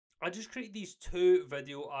I just created these two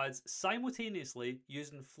video ads simultaneously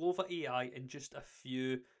using Flova AI in just a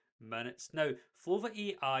few minutes. Now, Flova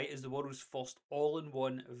AI is the world's first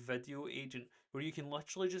all-in-one video agent where you can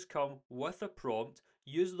literally just come with a prompt,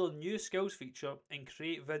 use the new skills feature, and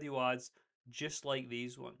create video ads just like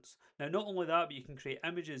these ones. Now, not only that, but you can create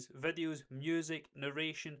images, videos, music,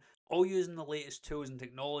 narration, all using the latest tools and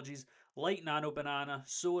technologies like Nano Banana,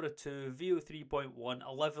 Sora 2, VO 3.1,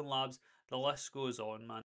 11 Labs, the list goes on,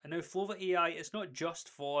 man. And now Flova AI, it's not just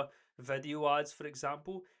for video ads, for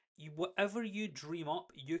example. Whatever you dream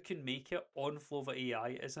up, you can make it on Flova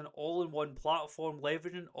AI. It's an all-in-one platform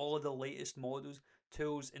leveraging all of the latest models,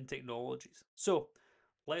 tools, and technologies. So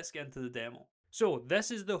let's get into the demo. So this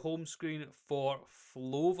is the home screen for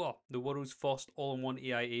Flova, the world's first all-in-one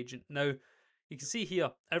AI agent. Now, you can see here,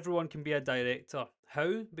 everyone can be a director.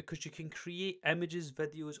 How? Because you can create images,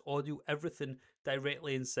 videos, audio, everything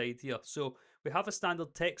directly inside here. So we have a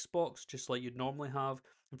standard text box, just like you'd normally have.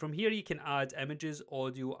 And from here, you can add images,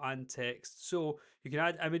 audio, and text. So you can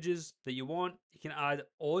add images that you want. You can add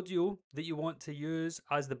audio that you want to use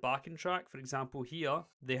as the backing track. For example, here,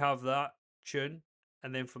 they have that tune.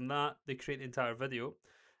 And then from that, they create the entire video.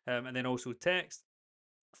 And then also text.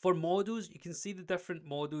 For models, you can see the different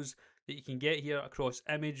models that you can get here across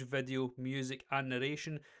image, video, music, and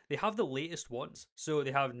narration. They have the latest ones. So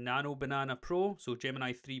they have Nano Banana Pro, so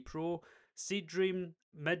Gemini 3 Pro, Seed Dream,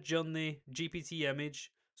 Midjourney, GPT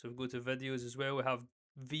Image. So we go to videos as well. We have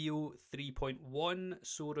VO 3.1,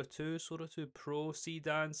 Sora 2, Sora 2 Pro, C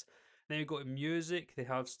Dance. Then you go to music, they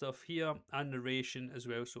have stuff here, and narration as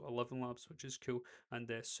well. So 11 Labs, which is cool, and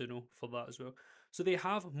Suno for that as well. So they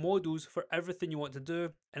have models for everything you want to do,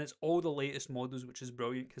 and it's all the latest models, which is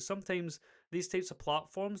brilliant. Because sometimes these types of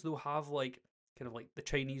platforms, they'll have like kind of like the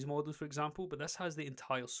Chinese models, for example, but this has the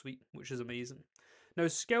entire suite, which is amazing. Now,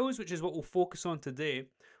 skills, which is what we'll focus on today,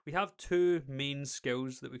 we have two main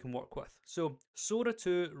skills that we can work with. So Sora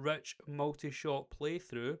 2 Rich Multi-Shot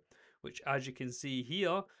Playthrough, which as you can see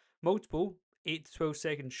here, multiple 8 to 12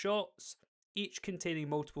 second shots, each containing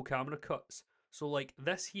multiple camera cuts. So like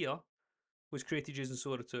this here was created using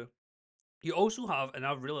Sora 2. You also have, and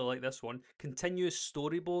I really like this one, continuous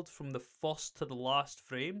storyboard from the first to the last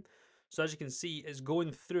frame. So as you can see, it's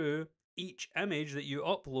going through each image that you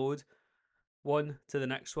upload one to the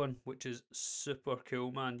next one, which is super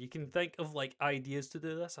cool, man. You can think of like ideas to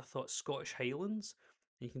do this. I thought Scottish Highlands.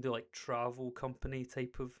 You can do like travel company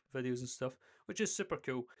type of videos and stuff, which is super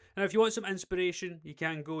cool. And if you want some inspiration, you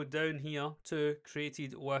can go down here to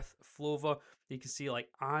created with Flova. You can see like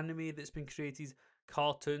anime that's been created,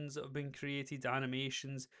 cartoons that have been created,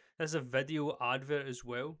 animations. There's a video advert as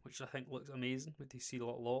well, which I think looks amazing. With DC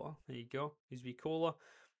Lotta. There you go. Here's V Cola.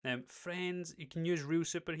 Friends, you can use real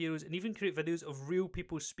superheroes and even create videos of real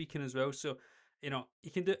people speaking as well. So,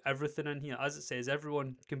 you can do everything in here. As it says,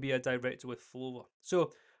 everyone can be a director with Flova.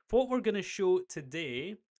 So, for what we're going to show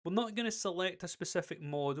today, we're not going to select a specific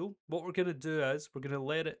model. What we're going to do is we're going to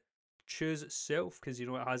let it choose itself because, it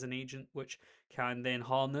has an agent which can then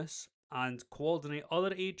harness and coordinate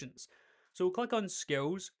other agents. So, we'll click on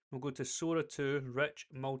Skills. We'll go to Sora 2 Rich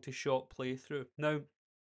Multi-Shot Playthrough. Now,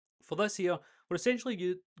 for this here, we're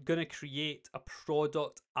essentially going to create a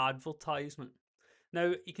product advertisement.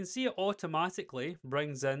 Now, you can see it automatically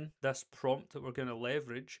brings in this prompt that we're going to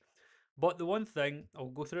leverage. But the one thing, I'll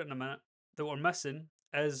go through it in a minute, that we're missing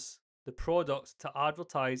is the product to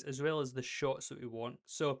advertise as well as the shots that we want.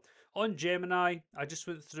 So on Gemini, I just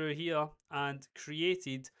went through here and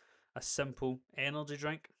created a simple energy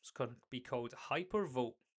drink. It's going to be called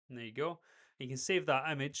Hypervolt. And there you go. You can save that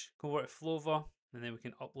image, go over to Flova, and then we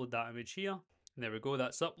can upload that image here. And there we go,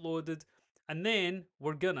 that's uploaded. And then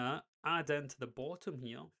we're gonna add into the bottom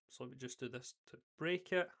here. So let me just do this to break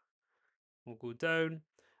it. We'll go down.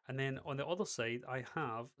 And then on the other side, I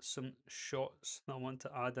have some shots that I want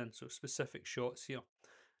to add in. So specific shots here.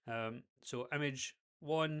 So image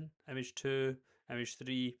 1, image 2, image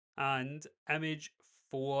 3, and image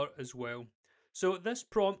 4 as well. So this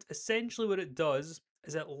prompt, essentially what it does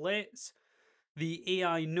is it lets the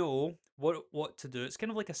AI know what to do. It's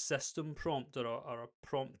kind of like a system prompt or a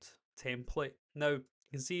prompt template. Now, you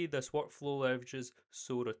can see this workflow leverages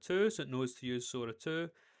Sora 2, so it knows to use Sora 2.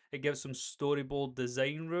 It gives some storyboard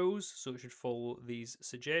design rules, so it should follow these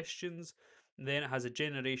suggestions. And then it has a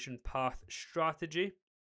generation path strategy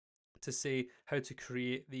to say how to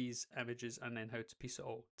create these images and then how to piece it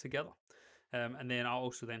all together. And then I'll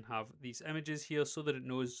also then have these images here so that it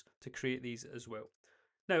knows to create these as well.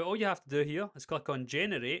 Now, all you have to do here is click on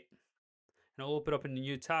Generate, and it'll open up in a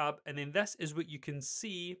new tab, and then this is what you can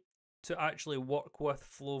see to actually work with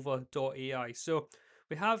Flova.ai. So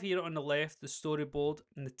We have here on the left the storyboard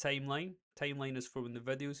and the timeline. Timeline is for when the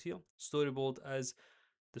video's here. Storyboard is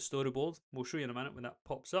the storyboard. We'll show you in a minute when that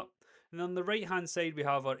pops up. And on the right hand side, we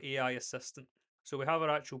have our AI assistant. So we have our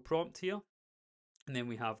actual prompt here, and then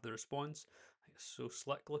we have the response. It's so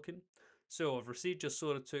slick looking. So I've received your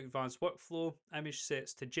Sora 2 advanced workflow, image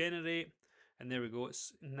sets to generate, and there we go.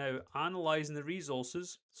 It's now analysing the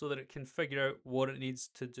resources so that it can figure out what it needs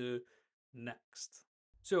to do next.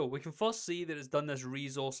 So we can first see that it's done this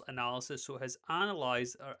resource analysis. So it has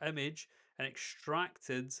analysed our image and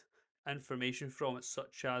extracted information from it,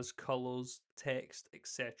 such as colours, text,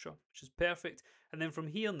 etc., which is perfect. And then from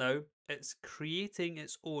here now, it's creating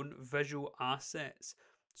its own visual assets.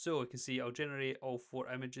 So you can see I'll generate all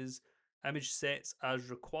 4 image sets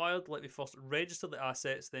as required. Let me first register the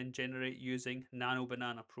assets, then generate using Nano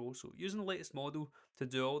Banana Pro. So using the latest model to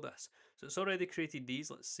do all this. So it's already created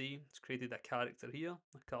these. Let's see. It's created a character here,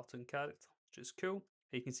 a cartoon character, which is cool.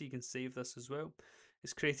 You can see you can save this as well.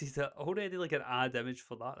 It's created already like an ad image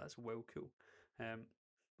for that. That's well cool.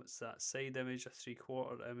 What's that? Side image, a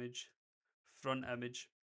 3/4 image, front image,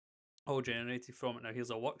 all generated from it. Now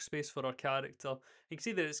here's a workspace for our character. You can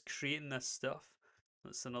see that it's creating this stuff.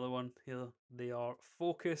 That's another one here. They are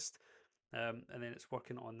focused, and then it's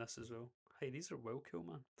working on this as well. Hey, these are well cool,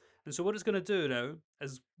 man. And so what it's going to do now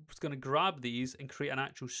is it's going to grab these and create an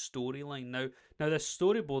actual storyline. Now this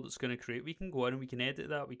storyboard it's going to create, we can go in and we can edit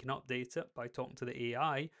that, we can update it by talking to the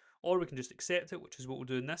AI, or we can just accept it, which is what we'll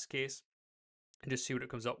do in this case, and just see what it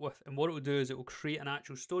comes up with. And what it will do is it will create an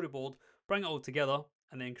actual storyboard, bring it all together,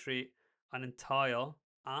 and then create an entire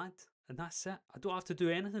ad. And that's it. I don't have to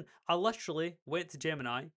do anything. I literally went to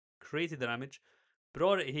Gemini, created an image,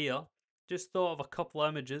 brought it here, just thought of a couple of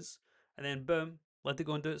images, and then boom, let it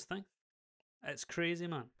go and do its thing. It's crazy,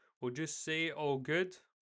 man. We'll just say all good,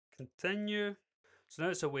 continue. So now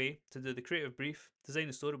it's a way to do the creative brief, design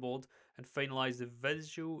the storyboard, and finalize the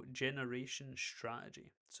visual generation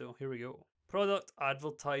strategy. So here we go. Product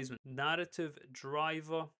advertisement, narrative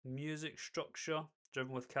driver, music structure,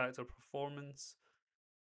 driven with character performance,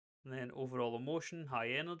 and then overall emotion, high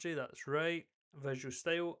energy, that's right. Visual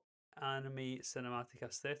style, anime cinematic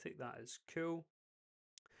aesthetic, that is cool.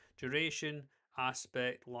 Duration,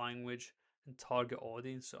 aspect, language, and target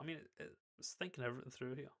audience. So I mean, it's thinking everything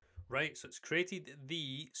through here. Right, so it's created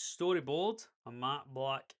the storyboard, a matte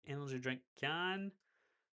black energy drink can,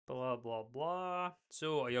 blah blah blah.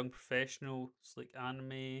 So a young professional, slick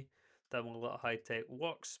anime, then a little high tech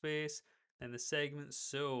workspace. Then the segments.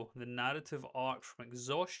 So the narrative arc from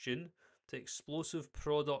exhaustion to explosive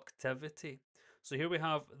productivity. So here we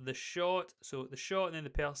have the shot. So the shot and then the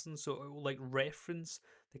person. So it will like reference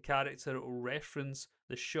the character. It will reference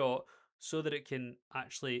the shot so that it can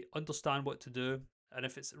actually understand what to do. And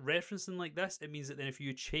if it's referencing like this, it means that then if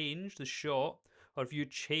you change the shot or if you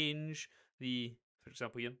change the, for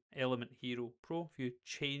example, here, Element Hero Pro, if you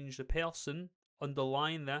change the person,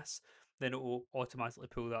 underline this, then it will automatically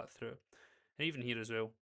pull that through. And even here as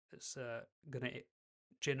well, it's going to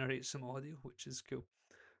generate some audio, which is cool.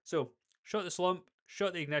 So, shot the slump,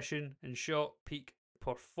 shot the ignition, and shot peak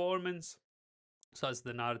performance. So that's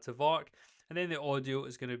the narrative arc. And then the audio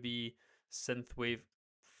is going to be synthwave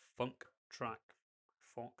funk track.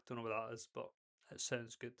 Funk, don't know what that is, but it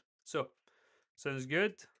sounds good. So, sounds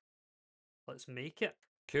good. Let's make it.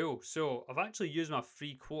 Cool. So I've actually used my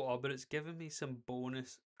free quota, but it's given me some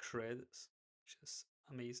bonus credits, which is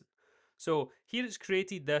amazing. So here it's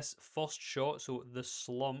created this first shot, so the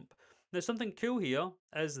slump. Now something cool here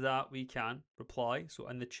is that we can reply, so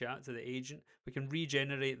in the chat to the agent, we can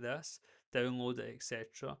regenerate this, download it,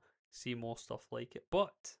 etc. See more stuff like it.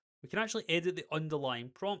 But we can actually edit the underlying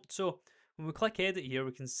prompt. So when we click edit here,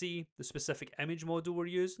 we can see the specific image model we're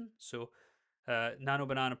using. So Nano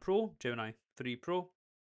Banana Pro, Gemini 3 Pro.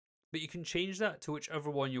 But you can change that to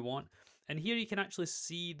whichever one you want. And here you can actually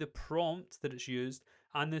see the prompt that it's used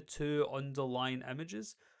and the 2 underlying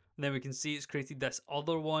images. And then we can see it's created this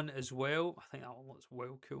other one as well. I think that one looks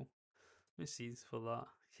well cool. Let me see for that.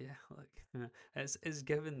 Yeah, like yeah. It's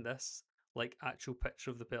given this like actual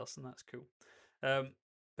picture of the person. That's cool.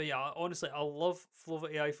 But yeah, honestly, I love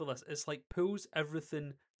Flova AI for this. It's like pulls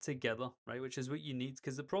everything together, right? Which is what you need.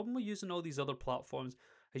 Because the problem with using all these other platforms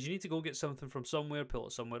is you need to go get something from somewhere, pull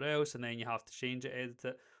it somewhere else, and then you have to change it, edit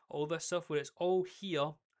it, all this stuff. Where it's all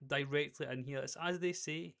here directly in here. It's as they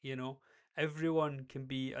say, you know, everyone can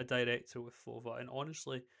be a director with Flova, and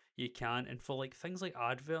honestly, you can. And for like things like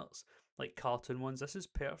adverts, like cartoon ones, this is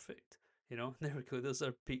perfect. You know, there we go. There's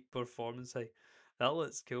our peak performance. Hey, that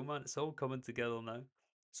looks cool, man. It's all coming together now.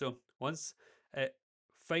 So once it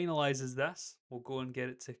finalizes this, we'll go and get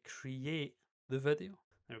it to create the video.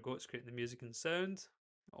 There we go, it's creating the music and sound.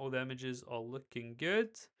 All the images are looking good.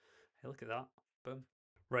 Hey, look at that. Boom.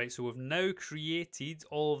 Right, so we've now created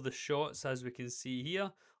all of the shots as we can see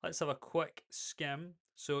here. Let's have a quick skim.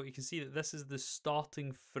 So you can see that this is the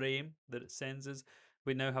starting frame that it sends us.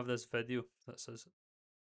 We now have this video that says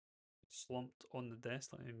slumped on the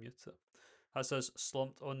desk. Let me mute it. That says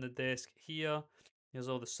slumped on the desk here. Here's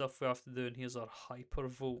all the stuff we have to do, and here's our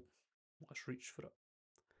hypervolt. Let's reach for it.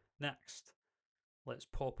 Next, let's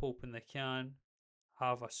pop open the can,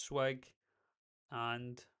 have a swig,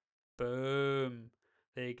 and boom.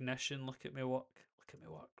 The ignition. Look at me work. Look at me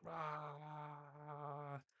work.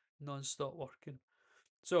 Ah, non-stop working.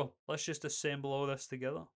 So let's just assemble all this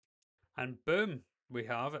together. And boom, we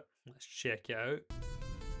have it. Let's check it out.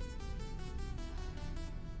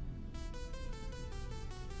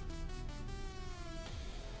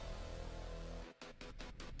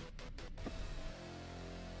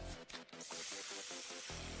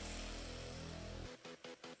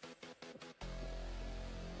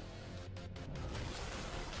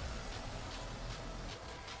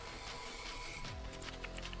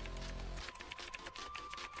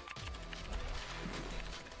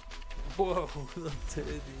 Whoa, the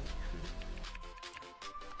titty.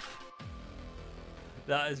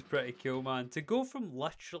 That is pretty cool, man. To go from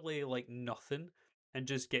literally like nothing and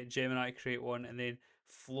just get Gemini to create one and then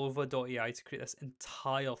Flova AI to create this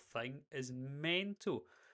entire thing is mental.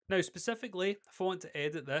 Now, specifically, if I want to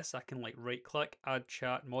edit this, I can like right click, add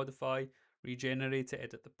chat, modify, regenerate to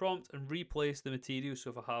edit the prompt, and replace the material.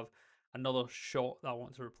 So if I have another shot that I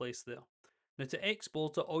want to replace there. Now to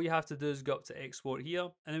export it, all you have to do is go up to export here,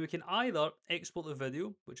 and then we can either export the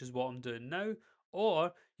video, which is what I'm doing now,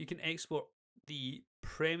 or you can export the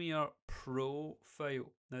Premiere Pro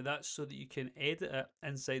file. Now that's so that you can edit it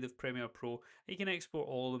inside of Premiere Pro. You can export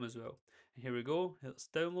all of them as well. And here we go, it's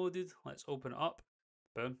downloaded, let's open it up.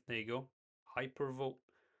 Boom, there you go, Hypervolt.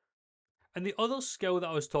 And the other skill that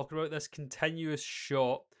I was talking about, this continuous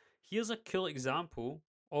shot, here's a cool example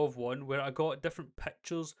of one where I got different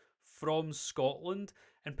pictures from Scotland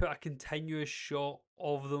and put a continuous shot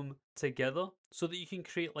of them together so that you can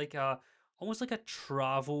create like a almost like a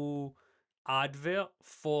travel advert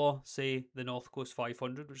for say the North Coast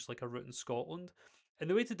 500, which is like a route in Scotland. And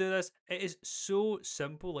the way to do this, it is so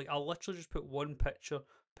simple. Like I literally just put one picture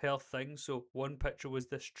per thing. So one picture was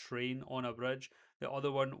this train on a bridge, the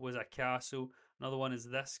other one was a castle, another one is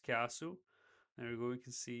this castle. There we go, we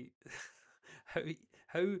can see how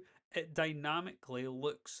how it dynamically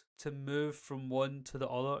looks to move from one to the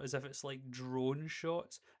other as if it's like drone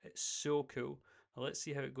shots. It's so cool. Now let's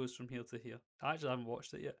see how it goes from here to here. I actually haven't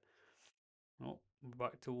watched it yet. Oh,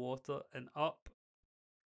 back to water and up.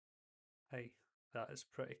 Hey, that is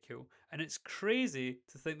pretty cool. And it's crazy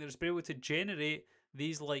to think that it's been able to generate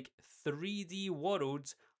these like 3D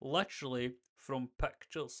worlds literally from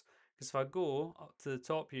pictures. Because if I go up to the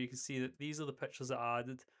top here, you can see that these are the pictures that I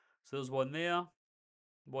added. So there's one there,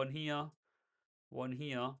 one here, one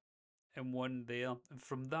here, and one there. And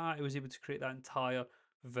from that, I was able to create that entire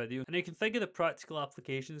video. And you can think of the practical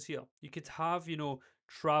applications here. You could have,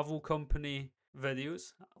 travel company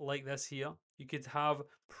videos like this here. You could have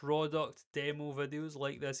product demo videos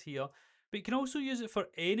like this here. But you can also use it for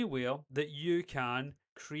anywhere that you can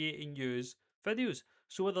create and use videos.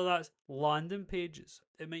 So whether that's landing pages,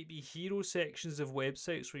 it might be hero sections of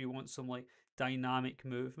websites where you want some like dynamic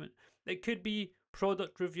movement. It could be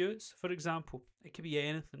product reviews, for example. It could be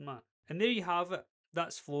anything, man. And there you have it.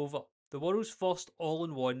 That's Flova, the world's first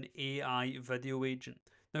all-in-one AI video agent.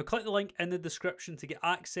 Now click the link in the description to get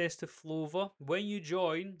access to Flova. When you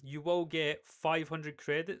join, you will get 500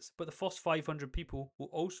 credits, but the first 500 people will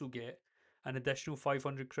also get an additional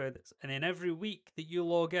 500 credits. And then every week that you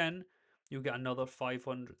log in, you'll get another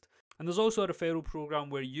 500. And there's also a referral program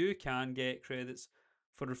where you can get credits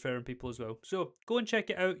for referring people as well. So go and check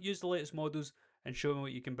it out, use the latest models, and show me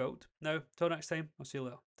what you can build. Now, till next time, I'll see you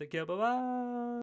later. Take care, bye bye.